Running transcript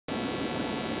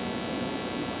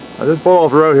I just pulled off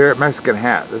the road here at Mexican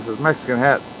Hat. This is Mexican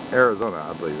Hat, Arizona,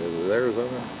 I believe. Is it Arizona?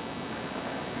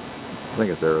 I think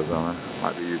it's Arizona.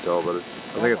 Might be Utah, but I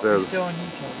think it's Arizona. Still in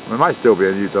Utah. It might still be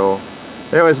in Utah.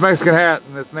 Anyway, it's Mexican Hat,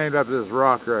 and it's named after this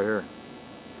rock right here.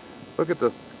 Look at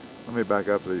this. Let me back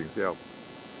up so you can see how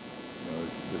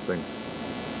this thing's.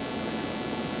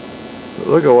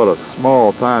 Look at what a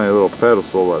small, tiny little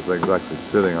pedestal that thing's actually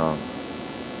sitting on.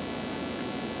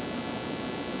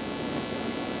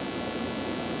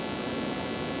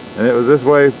 And it was this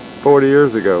way 40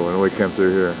 years ago when we came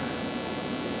through here.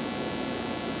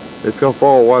 It's gonna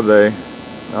fall one day.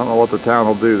 I don't know what the town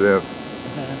will do then.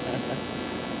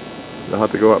 They'll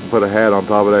have to go up and put a hat on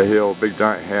top of that hill, a big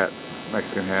giant hat,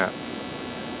 Mexican Hat.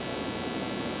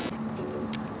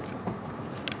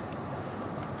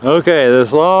 Okay,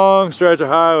 this long stretch of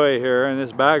highway here in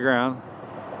this background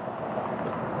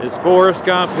is Forrest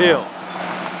Gump Hill.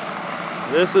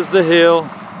 This is the hill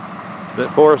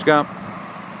that Forrest Gump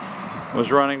was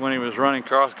running when he was running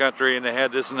cross country, and they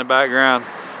had this in the background,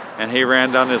 and he ran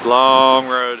down this long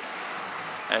road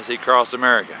as he crossed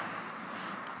America.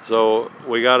 So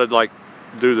we got to like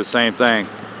do the same thing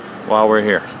while we're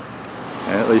here,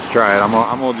 and at least try it. I'm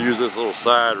gonna use this little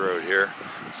side road here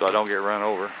so I don't get run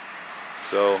over.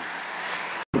 So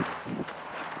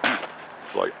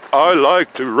it's like, I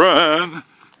like to run.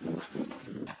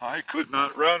 I could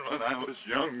not run when I was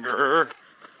younger,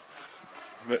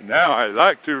 but now I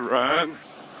like to run.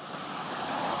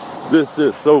 This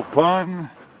is so fun.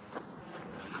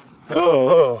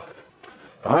 Oh,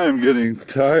 I'm getting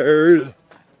tired.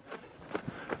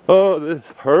 Oh, this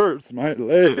hurts my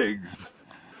legs.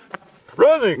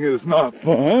 Running is not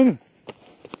fun.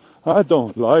 I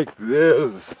don't like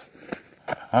this.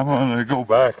 I'm gonna go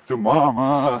back to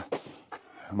Mama.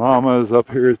 Mama's up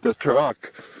here at the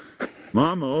truck.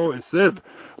 Mama always said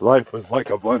life was like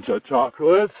a bunch of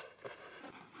chocolates.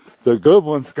 The good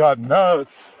ones got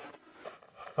nuts.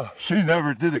 She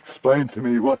never did explain to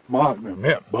me what Mama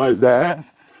meant by that.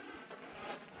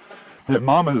 And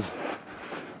Mama's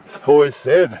always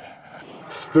said,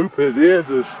 stupid is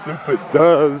as stupid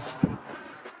does.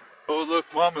 Oh, look,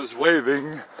 Mama's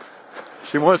waving.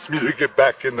 She wants me to get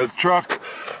back in the truck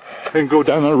and go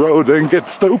down the road and get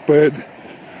stupid.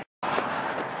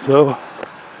 So,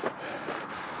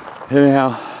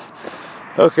 anyhow,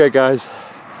 okay guys,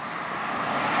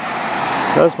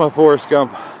 that's my Forrest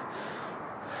Gump.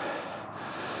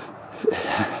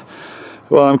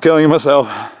 Well, I'm killing myself.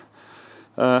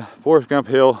 Forrest Gump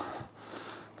Hill.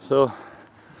 So,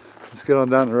 let's get on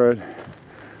down the road.